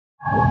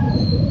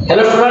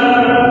Hello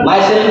student,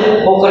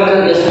 myself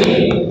Pokarkar SV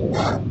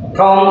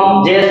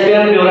from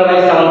JSPM Purana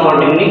 7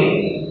 Polytechnic,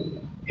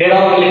 Head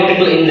of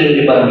Electrical Engineering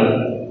Department.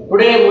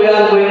 Today we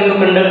are going to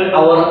conduct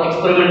our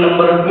experiment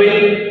number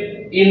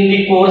 12 in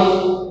the course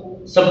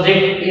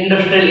subject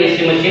Industrial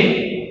AC Machine.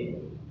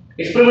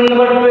 Experiment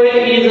number 12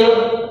 is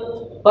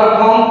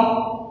perform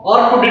or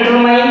to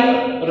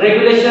determine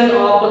regulation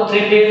of a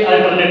three-phase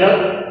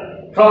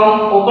alternator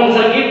from open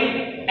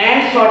circuit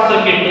and short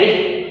circuit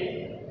test.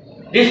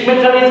 This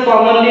method is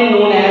commonly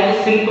known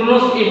as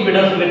synchronous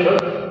impedance method.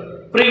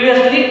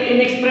 Previously, in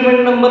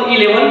experiment number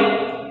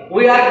 11,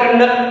 we are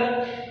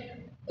conduct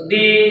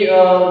the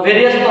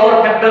various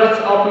power factors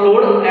of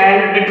load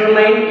and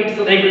determine its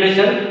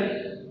regulation.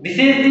 This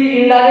is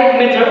the indirect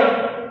method,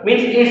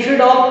 means instead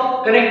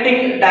of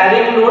connecting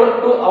direct load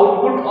to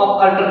output of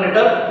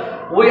alternator,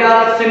 we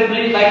are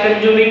simply by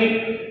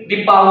consuming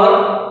the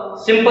power,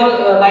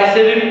 by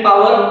saving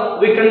power,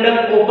 we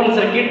conduct open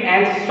circuit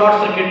and short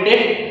circuit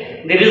test.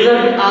 The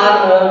results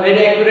are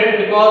very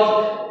accurate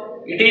because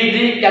it is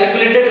the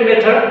calculated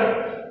method.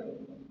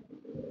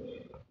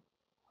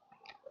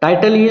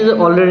 Title is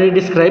already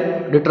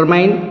described.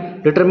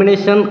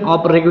 Determination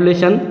of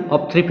regulation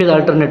of three-phase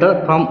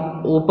alternator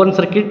from open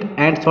circuit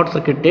and short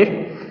circuit test.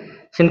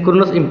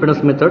 Synchronous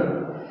impedance method.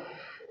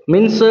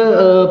 Means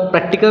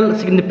practical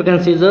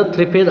significance is a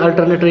three-phase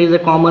alternator is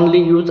commonly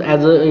used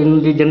as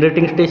in the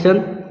generating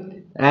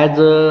station as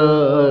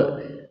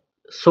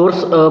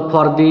source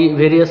for the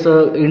various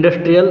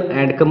industrial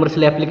and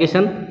commercial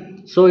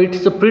application. So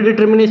its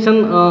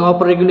predetermination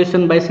of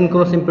regulation by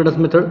synchronous impedance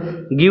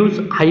method gives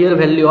higher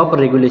value of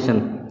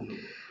regulation.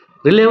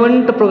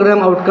 Relevant program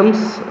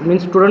outcomes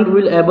means student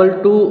will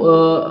able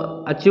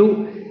to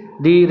achieve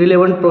the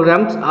relevant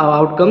programs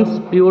outcomes.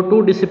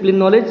 PO2 discipline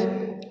knowledge,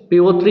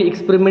 PO3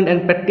 experiment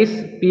and practice,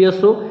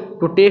 PSO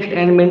to test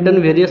and maintain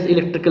various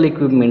electrical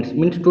equipments.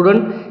 Means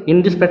student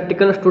in this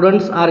practical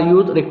students are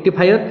use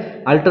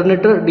rectifier,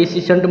 alternator,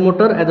 DC shunt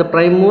motor as a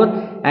prime mover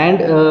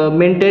and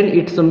maintain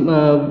its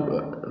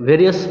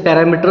various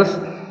parameters.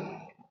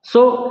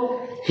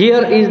 So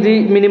here is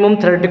the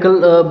minimum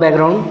theoretical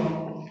background.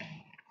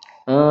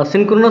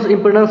 Synchronous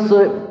impedance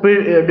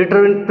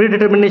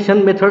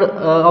predetermination method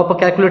of a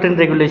calculating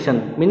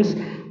regulation means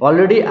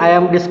already I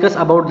am discussed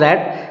about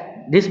that.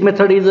 This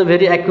method is a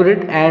very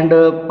accurate and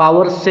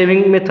power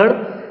saving method,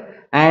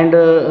 and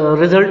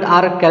results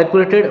are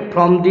calculated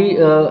from the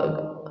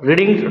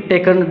readings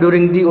taken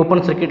during the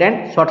open circuit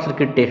and short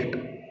circuit test.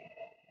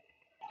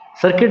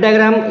 Circuit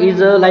diagram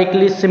is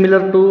likely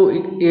similar to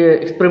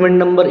experiment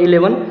number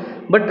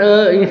 11, but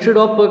instead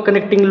of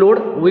connecting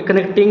load, we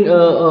connecting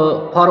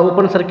for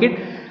open circuit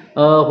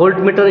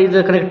voltmeter is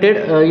connected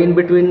in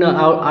between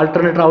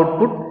alternator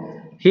output.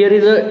 Here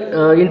is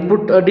a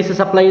input DC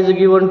supply is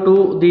given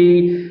to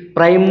the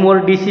prime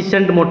mover DC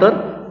shunt motor.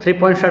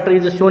 3-point starter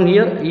is shown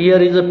here. Here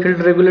is a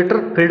field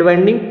regulator, field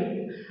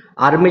winding,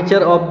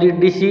 armature of the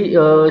DC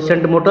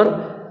shunt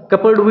motor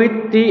coupled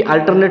with the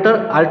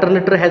alternator.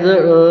 Alternator has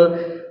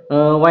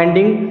a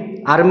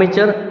winding,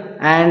 armature,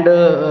 and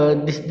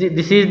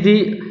this is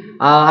the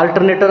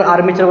alternator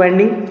armature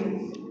winding,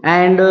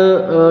 and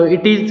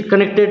it is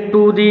connected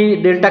to the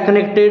delta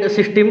connected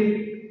system.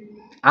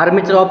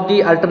 Armature of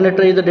the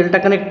alternator is the delta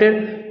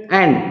connected,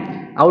 and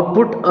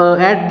output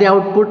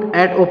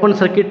at open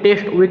circuit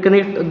test we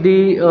connect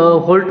the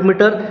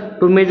voltmeter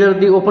to measure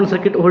the open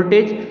circuit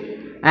voltage,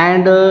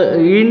 and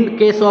in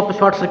case of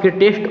short circuit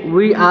test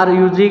we are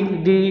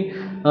using the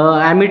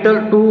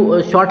ammeter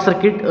to short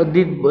circuit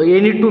the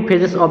any two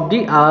phases of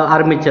the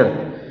armature.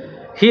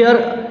 Here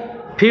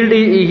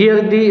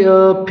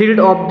the field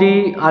of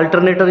the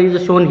alternator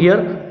is shown here,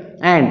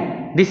 and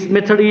this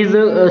method is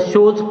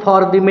shows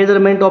for the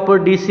measurement of a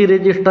DC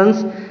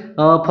resistance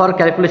for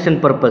calculation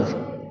purpose.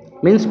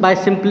 Means by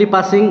simply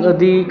passing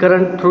the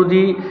current through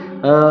the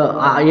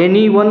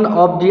any one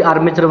of the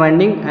armature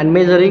winding and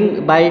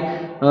measuring by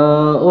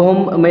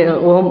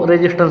ohm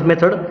resistance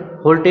method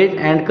voltage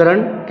and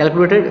current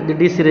calculated the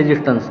DC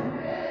resistance.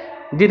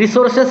 The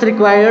resources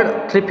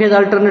required: three-phase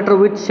alternator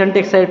with shunt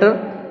exciter.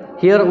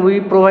 Here we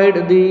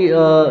provide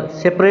the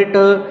separate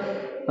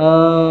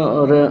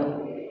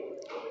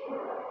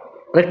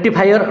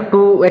rectifier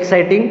to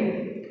exciting.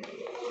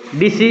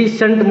 DC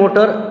shunt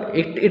motor,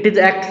 it is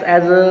acts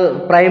as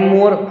a prime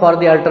mover for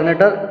the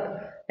alternator.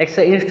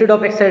 Instead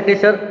of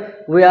exciter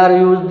we are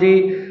use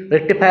the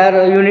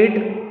rectifier unit,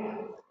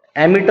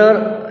 ammeter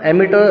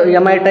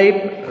MI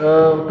type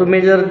to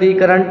measure the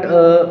current,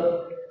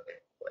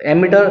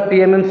 ammeter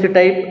PMMC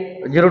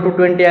type 0 to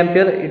 20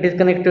 ampere. It is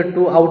connected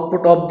to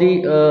output of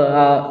the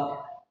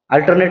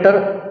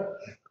alternator.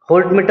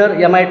 Voltmeter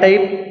MI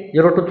type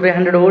 0 to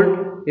 300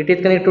 volt. It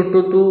is connected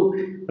to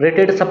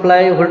rated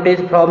supply voltage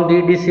from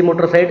the DC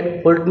motor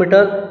side.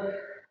 Voltmeter.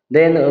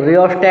 Then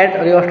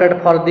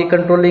rheostat for the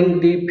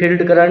controlling the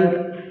field current.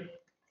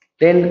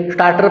 Then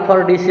starter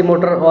for DC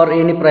motor or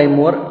any prime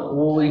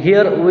mover.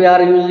 Here we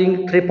are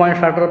using 3-point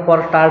starter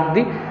for start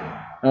the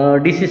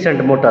DC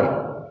shunt motor.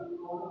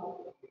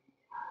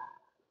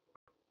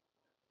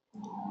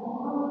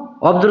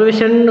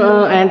 Observation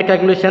and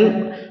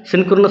calculation.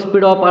 Synchronous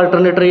speed of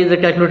alternator is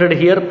calculated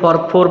here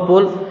for 4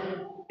 pole.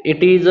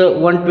 It is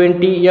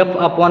 120 f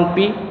upon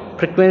p.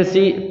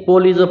 Frequency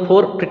pole is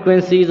 4.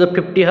 Frequency is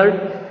 50 hertz.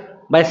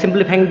 By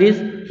simplifying this,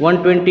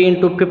 120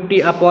 into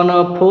 50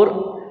 upon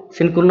 4.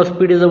 Synchronous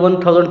speed is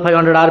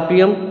 1500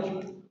 rpm.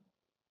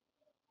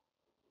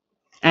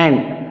 And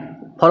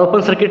for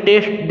open circuit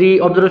test,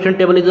 the observation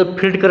table is a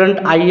field current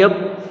IF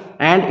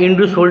and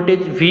induced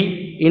voltage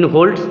V in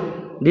volts.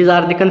 These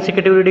are the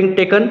consecutive reading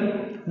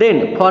taken.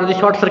 Then for the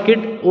short circuit,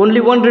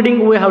 only one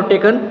reading we have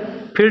taken,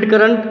 field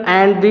current,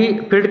 and the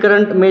field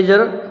current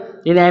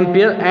measure in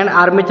ampere, and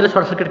armature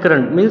short circuit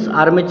current means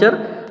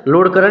armature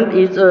load current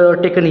is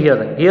taken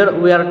here. Here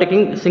we are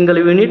taking single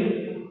unit.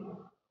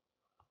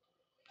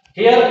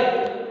 Here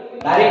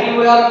directly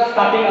we are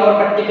starting our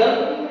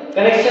practical.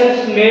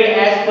 Connections made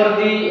as per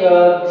the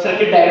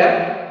circuit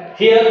diagram.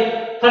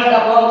 Here first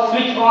upon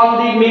switch on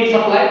the main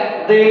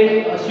supply,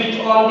 then switch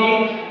on the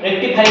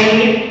rectifier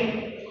unit,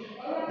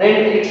 then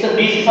its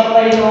DC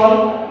supply is on.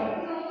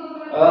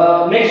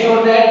 Make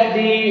sure that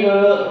the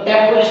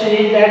tap position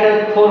is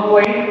at 4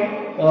 point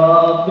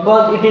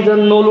because it is a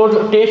no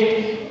load test.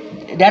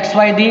 That's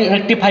why the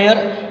rectifier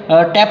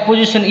tap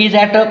position is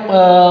at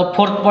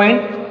 4th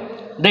point.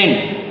 Then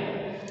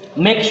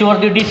make sure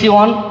the DC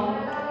on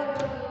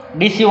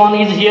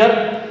is here.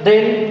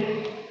 Then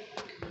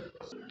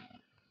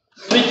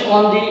switch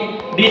on the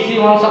DC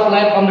on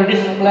supply from the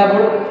DC supply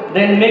board.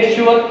 Then make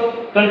sure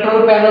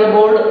control panel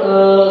board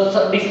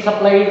DC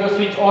supply is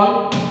switch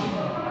on.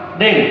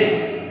 Then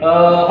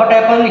what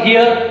happened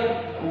here?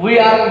 We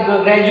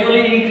are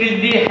gradually increase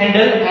the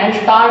handle and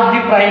start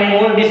the prime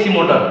mover DC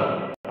motor.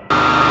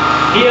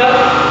 Here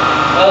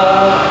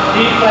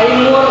the prime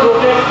mover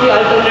rotates the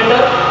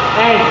alternator,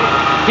 and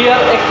here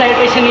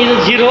excitation is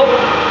 0.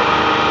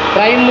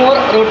 Prime mover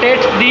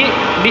rotates the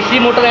DC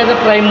motor as a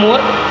prime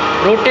mover,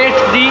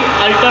 rotates the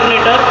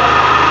alternator,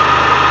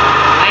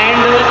 and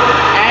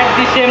at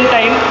the same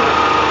time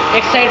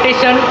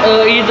excitation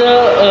is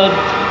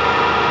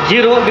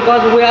 0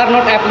 because we are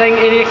not applying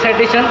any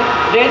excitation.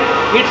 Then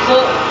it's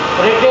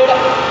rated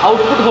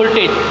output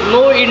voltage,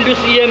 no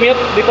induced EMF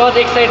because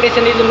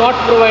excitation is not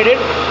provided.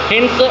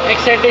 Hence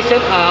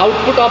excitation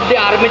output of the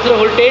armature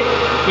voltage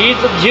is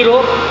 0.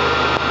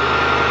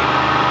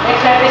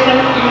 Excitation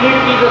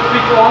unit is a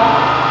switch on.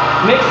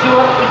 Make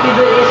sure it is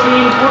a AC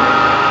input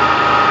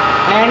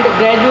and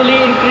gradually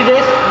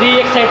increases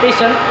the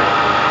excitation.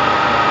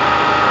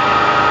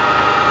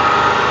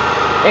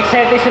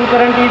 Excitation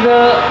current is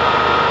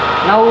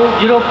now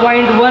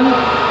 0.1.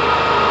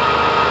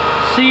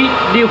 See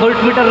the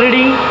voltmeter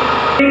reading.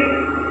 0.1.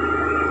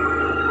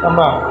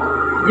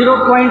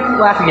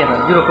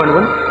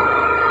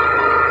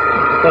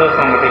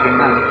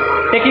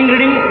 Taking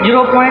reading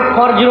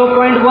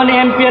 0.1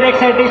 ampere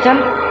excitation.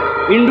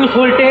 Induced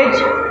voltage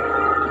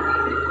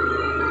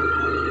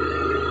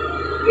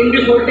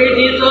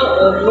is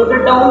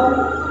noted down.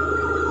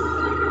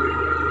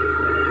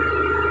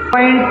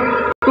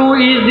 0.2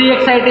 is the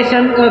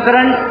excitation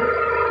current.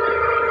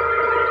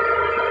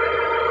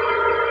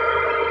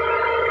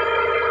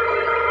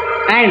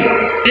 And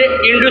the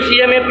induced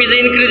EMF is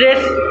increases.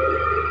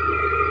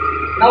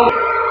 Now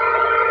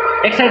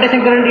excitation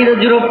current is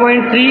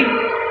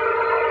 0.3.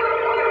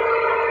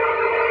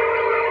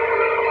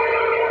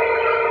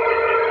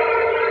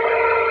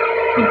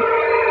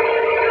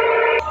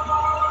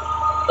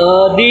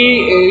 The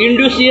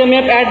induced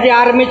EMF at the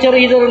armature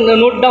is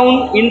note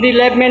down in the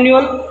lab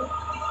manual.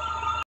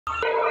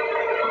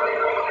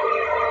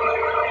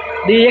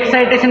 The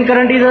excitation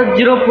current is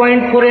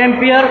 0.4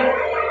 ampere.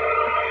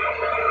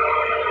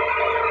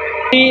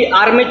 The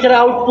armature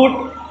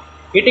output,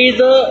 it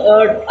is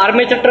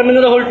armature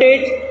terminal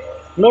voltage.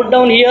 Note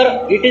down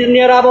here, it is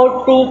near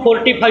about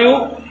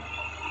 245.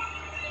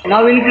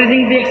 Now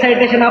increasing the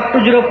excitation up to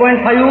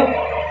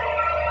 0.5.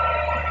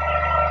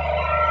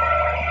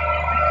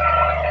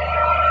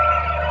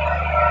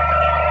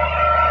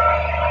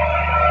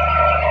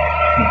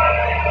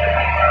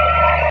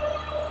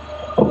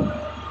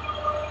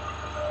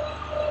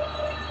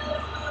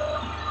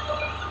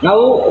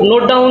 Now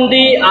note down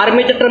the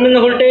armature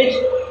terminal voltage.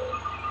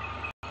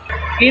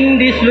 In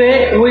this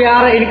way we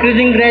are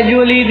increasing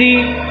gradually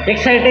the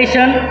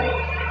excitation.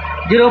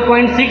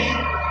 0.6,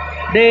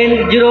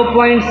 then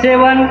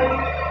 0.7,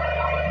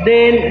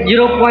 then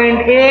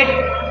 0.8,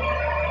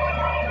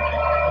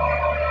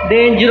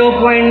 then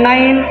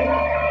 0.9,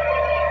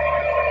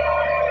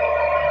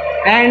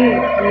 and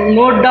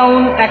note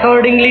down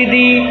accordingly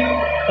the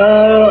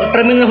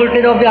terminal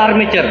voltage of the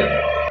armature.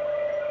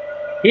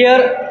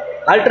 Here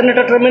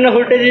alternator terminal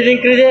voltage is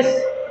increases.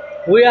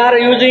 We are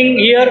using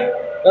here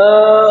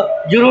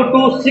 0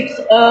 to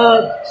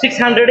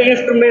 600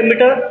 instrument.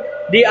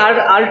 The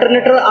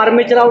alternator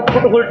armature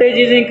output voltage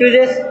is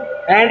increases,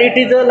 and it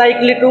is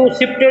likely to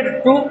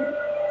shifted to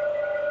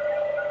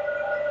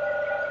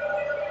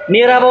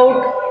near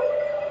about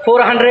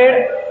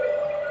 400.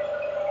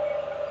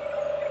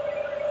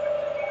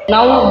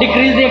 Now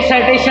decrease the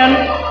excitation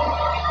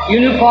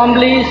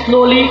uniformly,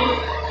 slowly,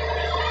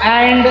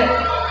 and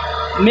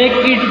make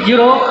it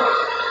 0,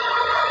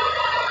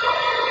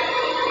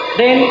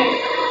 then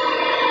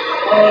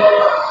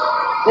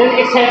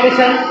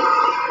excitation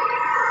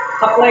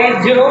supply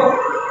is 0,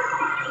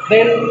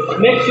 then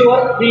make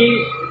sure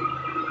the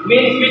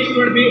main switch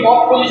will be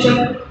off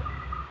position,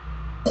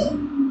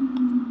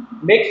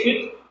 make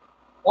switch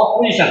off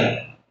position.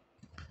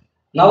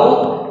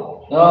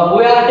 Now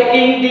we are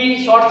taking the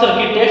short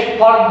circuit test.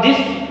 For this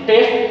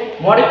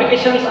test,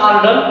 modifications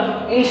are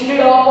done. Instead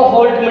of a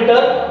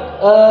voltmeter,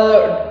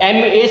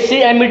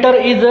 AC ammeter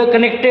is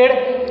connected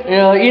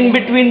in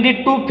between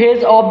the two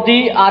phase of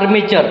the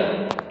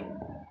armature.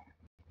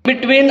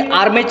 Between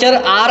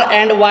armature R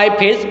and Y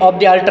phase of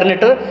the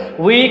alternator,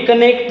 we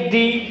connect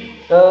the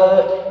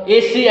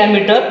AC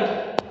ammeter.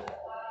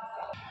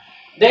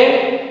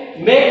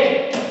 Then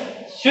make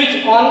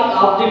switch on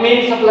of the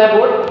main supply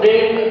board.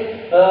 Then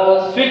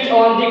switch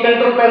on the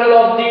control panel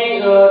of the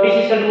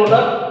DC shunt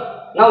motor.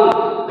 Now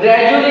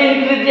gradually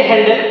increase the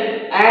handle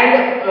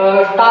and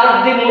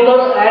start the motor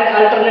and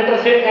alternator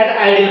set at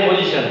ideal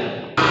position.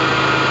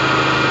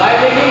 By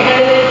making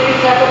handle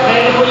increase at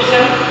idle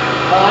position,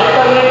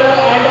 alternator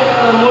and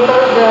motor,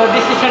 the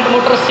DC shunt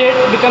motor set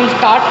becomes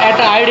start at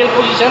ideal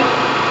position.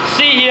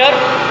 See here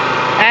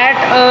at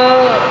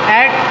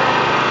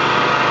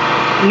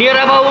near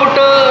about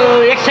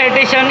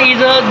excitation is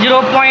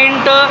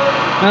 0.02.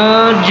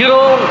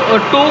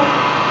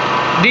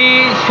 The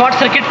short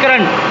circuit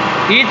current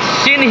is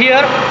seen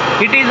here.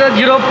 It is a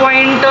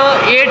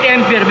 0.8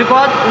 ampere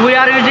because we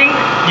are using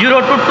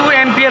 0 to 2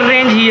 ampere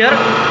range here.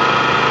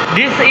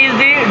 This is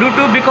the due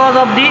to because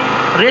of the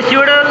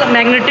residual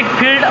magnetic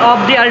field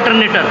of the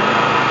alternator.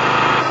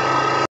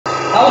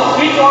 Now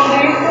switch on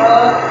the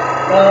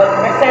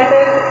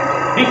excited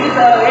DC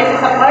AC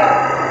supply,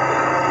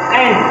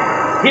 and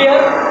here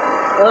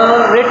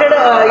rated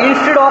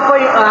instead of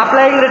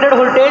applying rated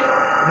voltage,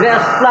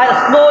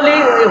 slowly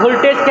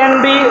voltage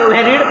can be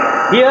varied.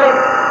 Here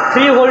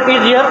 3 volt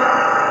is here.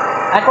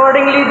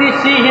 Accordingly, we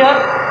see here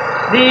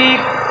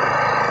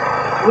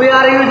we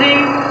are using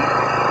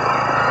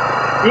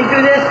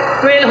increases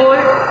 12 volt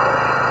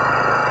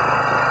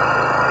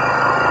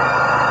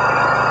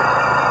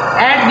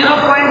at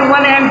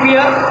 0.1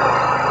 ampere.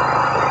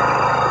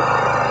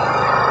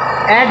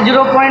 At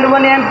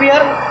 0.1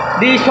 ampere,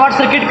 the short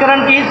circuit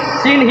current is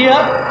seen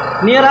here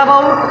near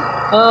about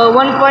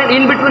 1 point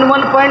in between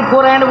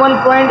 1.4 and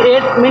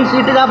 1.8, means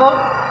it is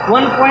about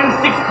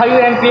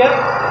 1.65 ampere.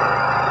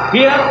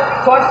 Here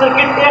short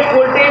circuit test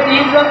voltage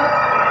is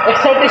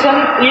excitation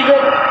is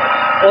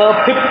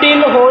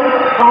 15 volt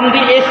from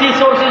the AC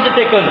source is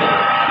taken.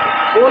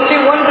 Only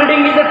one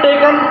reading is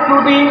taken to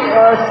the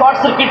short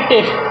circuit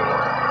test.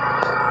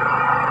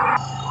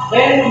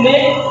 Then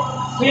make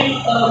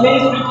main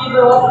switch is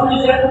off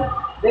position.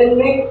 Then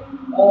make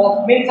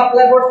main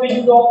supply board switch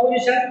is off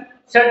position.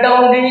 Shut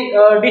down the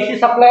DC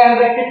supply and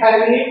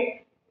rectifier unit.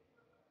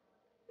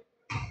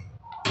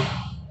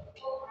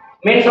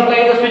 Main supply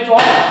is the switch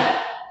on.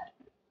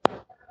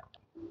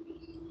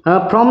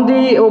 From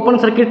the open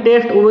circuit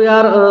test, we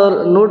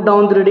are note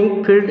down the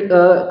reading field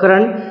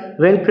current.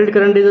 When field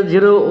current is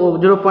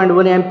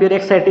 0.1 ampere,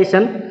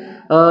 excitation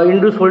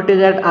induced voltage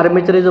at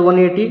armature is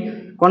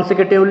 180.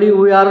 Consecutively,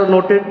 we are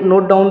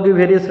note down the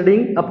various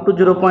reading up to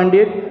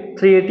 0.8,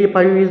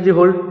 385 is the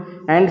volt.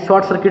 And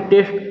short circuit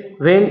test,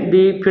 when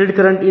the field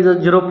current is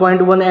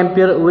 0.1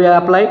 ampere, we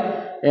apply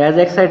as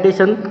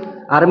excitation.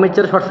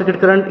 Armature short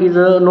circuit current is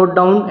note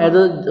down as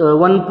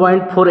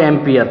 1.4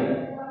 ampere.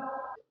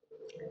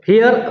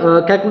 Here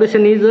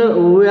calculation is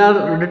we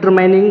are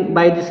determining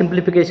by the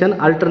simplification.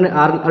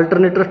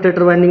 Alternator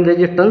stator winding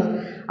resistance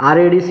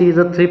RADC is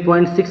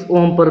 3.6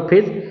 ohm per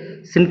phase.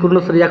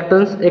 Synchronous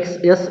reactance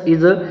XS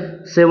is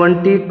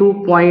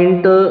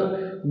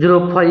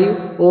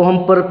 72.05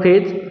 ohm per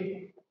phase.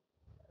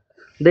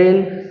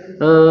 Then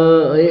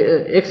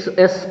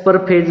XS per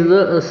phase is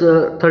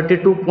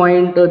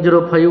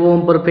 32.05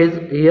 ohm per phase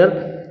here.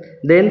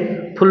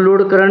 Then full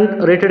load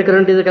current, rated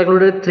current is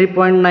calculated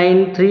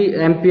 3.93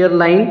 ampere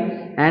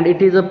line, and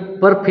it is a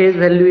per phase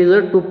value is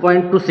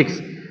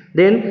 2.26.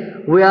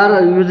 Then we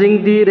are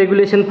using the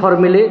regulation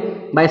formula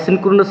by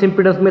synchronous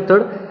impedance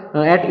method.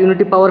 At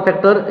unity power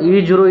factor,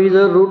 E0 is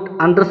a root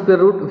under square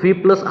root V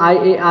plus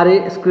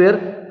IARA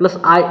square plus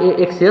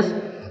IAXS.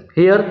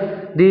 Here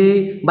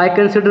by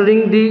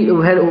considering the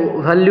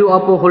value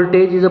of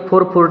voltage is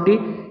 440,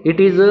 it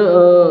is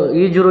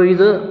E0 is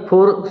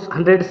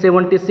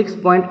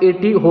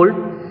 476.80 volt.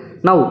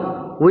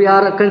 Now we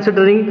are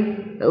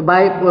considering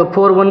by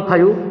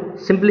 415,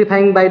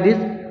 simplifying by this,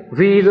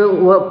 V is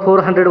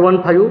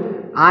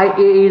 415,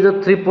 IA is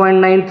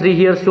 3.93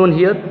 here shown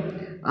here,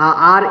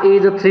 RA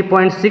is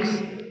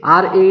 3.6,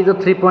 RA is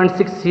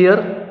 3.6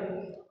 here,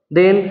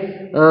 then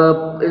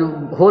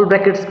whole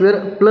bracket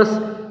square plus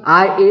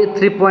IA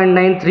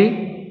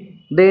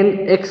 3.93,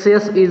 then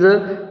XS is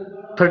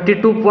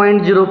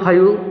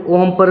 32.05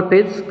 ohm per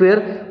phase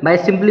square. By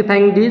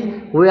simplifying this,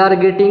 we are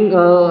getting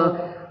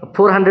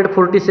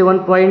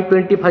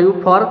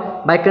 447.25 for,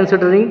 by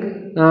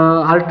considering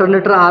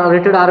alternator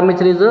rated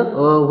armature is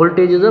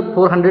voltage is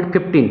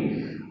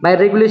 415. By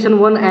regulation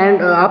 1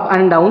 and up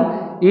and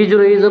down,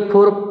 E0 is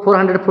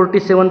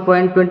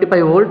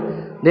 447.25 volt.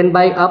 Then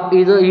by up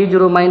is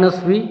E0 minus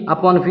V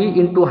upon V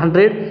into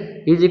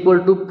 100 is equal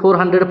to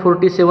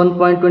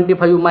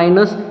 447.25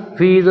 minus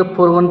V is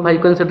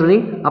 415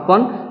 considering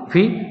upon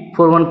V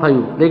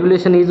 415.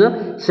 Regulation is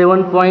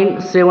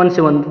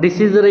 7.77. This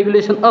is the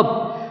regulation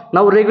up.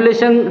 Now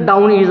regulation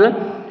down is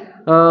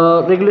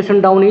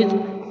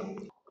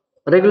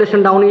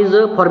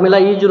formula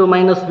E0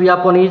 minus V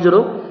upon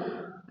E0,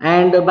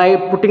 and by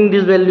putting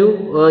this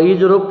value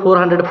E0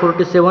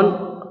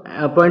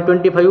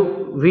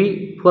 447.25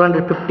 V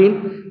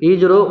 415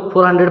 E0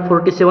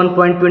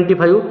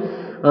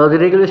 447.25, the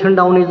regulation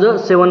down is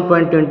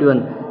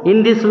 7.21.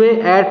 In this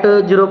way, at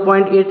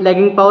 0.8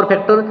 lagging power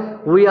factor,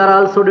 we are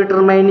also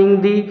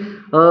determining the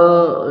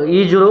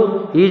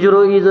E0.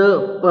 E0 is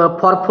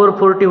for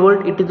 440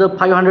 volt, it is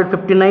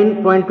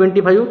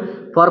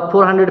 559.25. For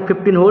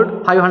 415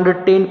 volt,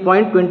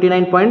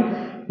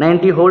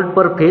 510.29.90 volt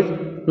per phase.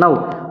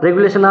 Now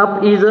regulation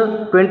up is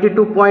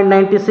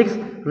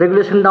 22.96,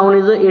 regulation down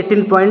is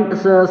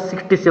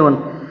 18.67.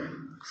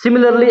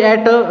 Similarly,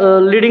 at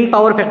leading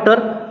power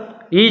factor,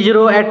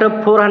 E0 at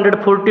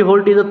 440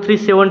 volt is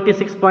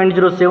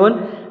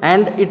 376.07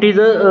 and it is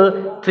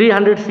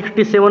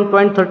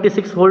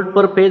 367.36 volt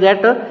per phase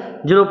at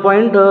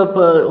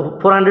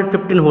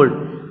 0.415 volt.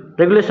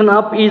 Regulation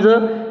up is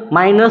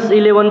minus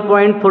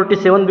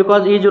 11.47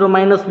 because E0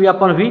 minus V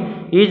upon V.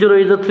 E0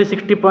 is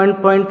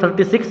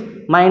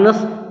 360.36 minus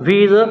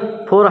V is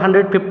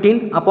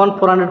 415 upon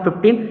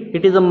 415.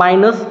 It is a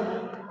minus.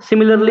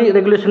 Similarly,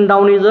 regulation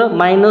down is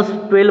minus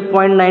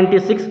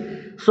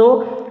 12.96.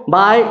 So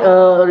by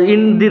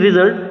in the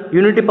result,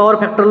 unity power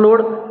factor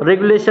load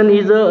regulation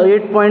is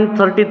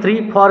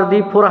 8.33 for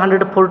the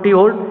 440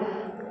 volt,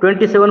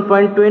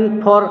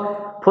 27.20 for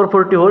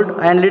 440 volt,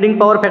 and leading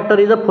power factor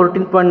is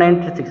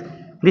 14.96.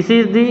 This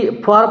is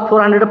the for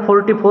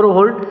 444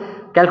 volt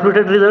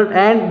calculated result,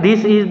 and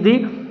this is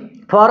the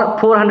for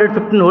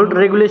 415 volt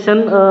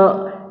regulation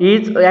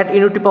is at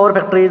unity power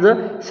factor is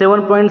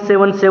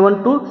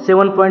 7.77 to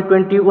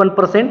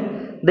 7.21%.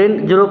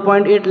 Then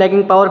 0.8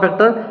 lagging power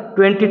factor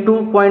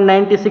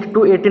 22.96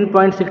 to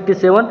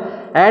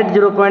 18.67. At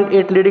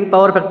 0.8 leading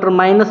power factor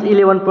minus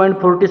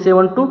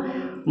 11.47 to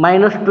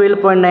minus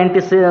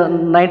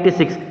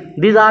 12.96.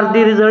 These are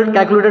the result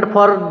calculated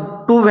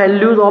for two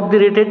values of the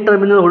rated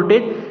terminal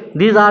voltage.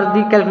 These are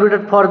the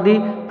calculated for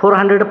the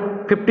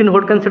 415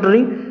 volt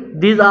considering.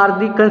 These are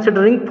the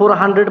considering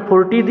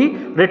 440 the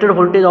rated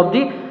voltage of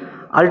the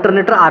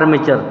alternator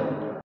armature.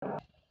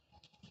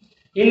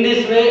 In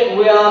this way,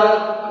 we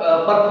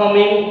are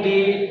performing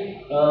the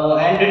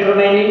and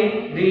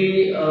determining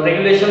the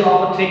regulation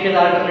of a three-phase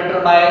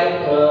alternator by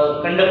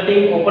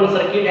conducting open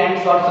circuit and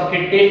short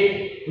circuit test.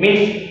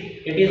 Means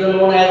it is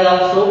known as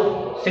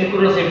also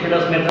synchronous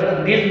impedance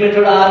method. These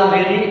methods are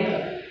very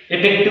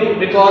effective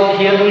because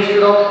here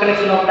instead of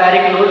connection of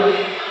direct load,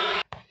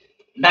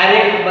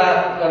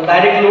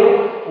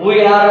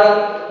 we are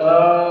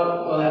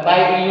by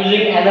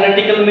using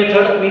analytical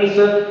method. Means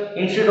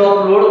instead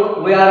of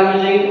load, we are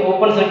using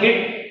open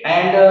circuit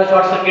and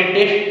short circuit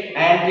test,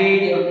 and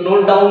the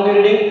note down the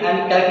reading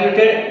and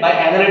calculated by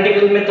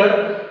analytical method.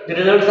 The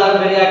results are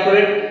very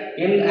accurate.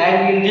 In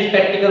this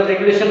practical,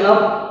 regulation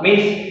up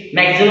means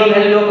maximum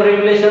value of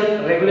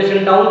regulation,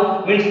 regulation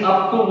down means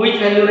up to which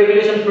value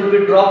regulation should be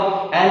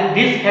dropped, and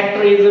this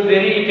factor is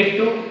very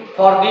effective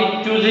for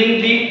the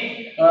choosing the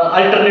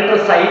alternator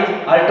size,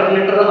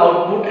 alternator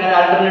output, and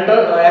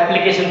alternator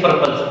application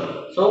purpose.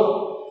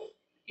 So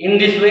in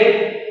this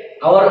way,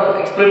 our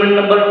experiment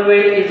number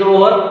 12 is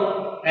over,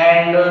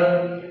 and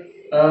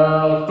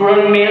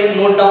student may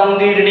note down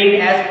the reading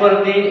as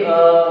per the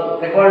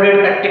recorded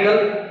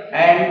practical.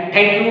 And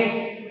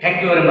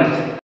thank you very much.